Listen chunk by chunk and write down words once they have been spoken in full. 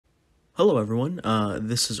Hello everyone,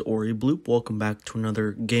 this is Ori Bloop. Welcome back to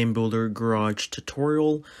another Game Builder Garage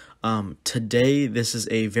tutorial. Today this is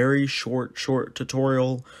a very short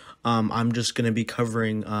tutorial. I'm just going to be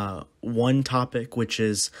covering one topic, which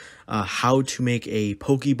is how to make a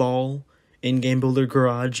Pokéball in Game Builder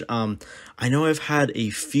Garage. I know I've had a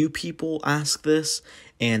few people ask this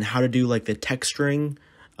and how to do like the texturing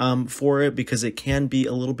for it, because it can be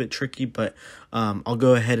a little bit tricky, but I'll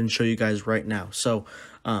go ahead and show you guys right now. So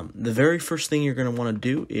the very first thing you're going to want to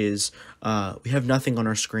do is we have nothing on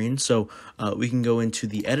our screen, so we can go into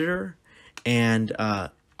the editor, and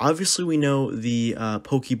obviously we know the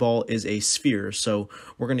Pokeball is a sphere, so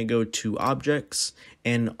we're going to go to objects,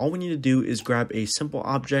 and all we need to do is grab a simple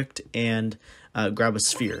object and grab a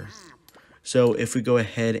sphere. So if we go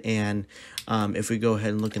ahead and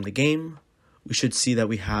look in the game, we should see that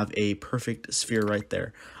we have a perfect sphere right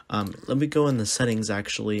there. Let me go in the settings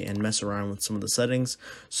actually and mess around with some of the settings.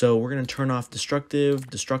 So we're going to turn off destructive,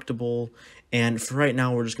 destructible, and for right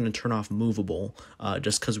now we're just going to turn off movable,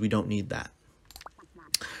 just because we don't need that.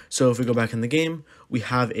 So if we go back in the game, we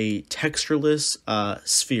have a textureless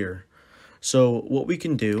sphere. So what we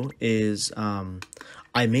can do is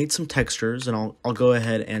I made some textures, and I'll go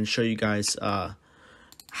ahead and show you guys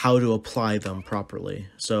how to apply them properly.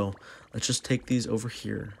 So let's just take these over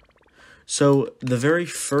here. So the very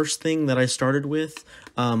first thing that I started with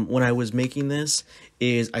when I was making this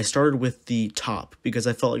is I started with the top, because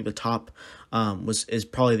I felt like the top is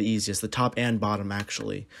probably the easiest, the top and bottom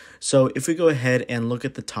actually. So if we go ahead and look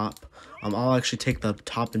at the top, I'll actually take the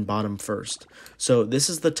top and bottom first. So this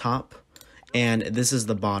is the top and this is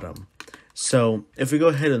the bottom. So if we go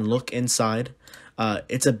ahead and look inside,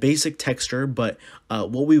 it's a basic texture, but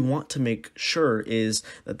what we want to make sure is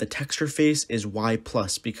that the texture face is Y+,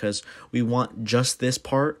 because we want just this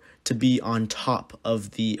part to be on top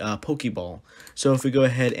of the Pokeball. So if we go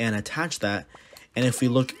ahead and attach that, and if we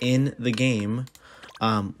look in the game,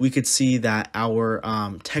 we could see that our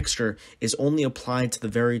texture is only applied to the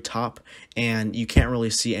very top, and you can't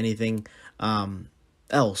really see anything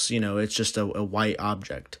else. You know, it's just a white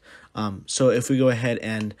object. So if we go ahead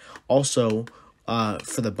and also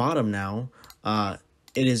for the bottom now,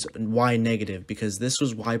 it is Y negative, because this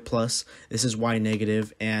was Y+, this is Y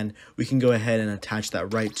negative, and we can go ahead and attach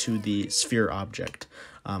that right to the sphere object.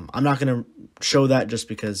 I'm not going to show that just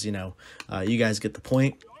because, you know, you guys get the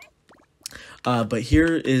point. But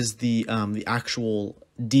here is the actual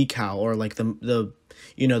decal, or like the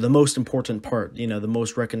you know, the most important part, you know, the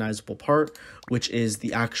most recognizable part, which is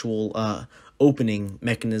the actual opening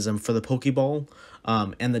mechanism for the Pokeball.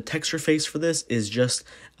 And the texture face for this is just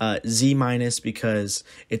Z-, because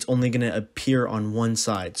it's only going to appear on one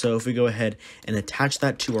side. So if we go ahead and attach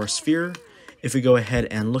that to our sphere, if we go ahead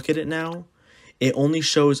and look at it now, it only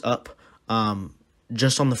shows up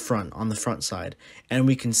just on the front side. And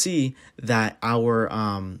we can see that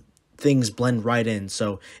our things blend right in,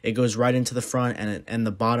 so it goes right into the front, and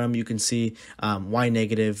the bottom, you can see Y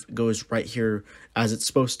negative goes right here as it's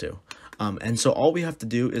supposed to. And so all we have to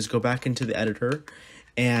do is go back into the editor,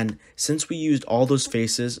 and since we used all those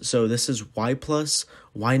faces, so this is Y+,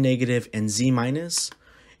 Y negative, and Z-,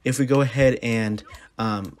 if we go ahead and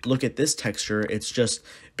look at this texture, it's just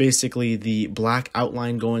basically the black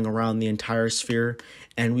outline going around the entire sphere,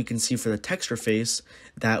 and we can see for the texture face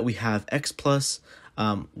that we have X+,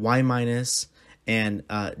 Y-, and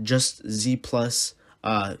just Z+,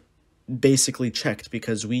 basically checked,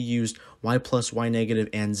 because we used Y+, Y negative,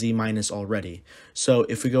 and Z- already. So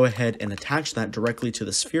if we go ahead and attach that directly to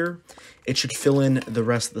the sphere, it should fill in the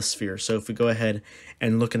rest of the sphere. So if we go ahead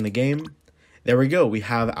and look in the game, there we go, we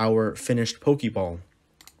have our finished Pokeball.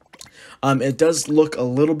 It does look a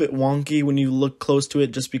little bit wonky when you look close to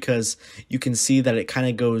it, just because you can see that it kind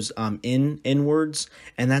of goes inwards,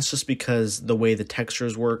 and that's just because the way the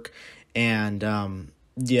textures work. And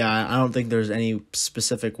yeah, I don't think there's any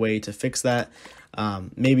specific way to fix that.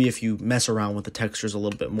 Maybe if you mess around with the textures a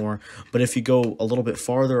little bit more, but if you go a little bit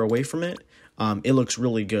farther away from it, it looks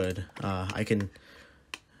really good. I can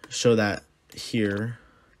show that here.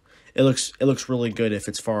 It looks really good if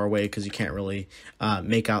it's far away, because you can't really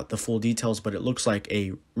make out the full details, but it looks like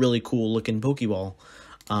a really cool looking Pokeball.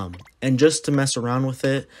 And just to mess around with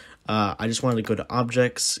it, I just wanted to go to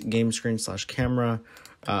objects, game screen / camera,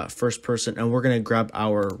 first person, and we're going to grab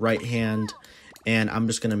our right hand, and I'm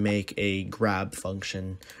just going to make a grab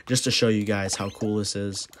function just to show you guys how cool this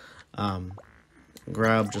is.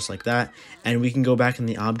 Grab just like that, and we can go back in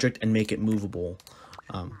the object and make it movable.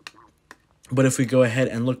 But if we go ahead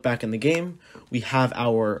and look back in the game, we have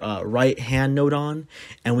our right hand node on,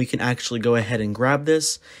 and we can actually go ahead and grab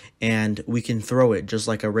this, and we can throw it just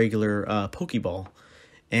like a regular Pokeball.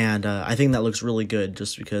 and I think that looks really good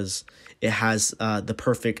just because it has the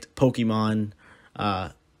perfect Pokemon,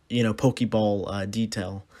 Pokeball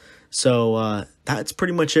detail. So that's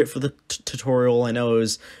pretty much it for the tutorial. I know it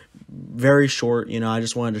was very short. I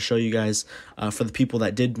just wanted to show you guys for the people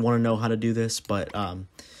that did want to know how to do this. But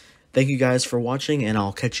thank you guys for watching, and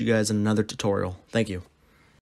I'll catch you guys in another tutorial. Thank you.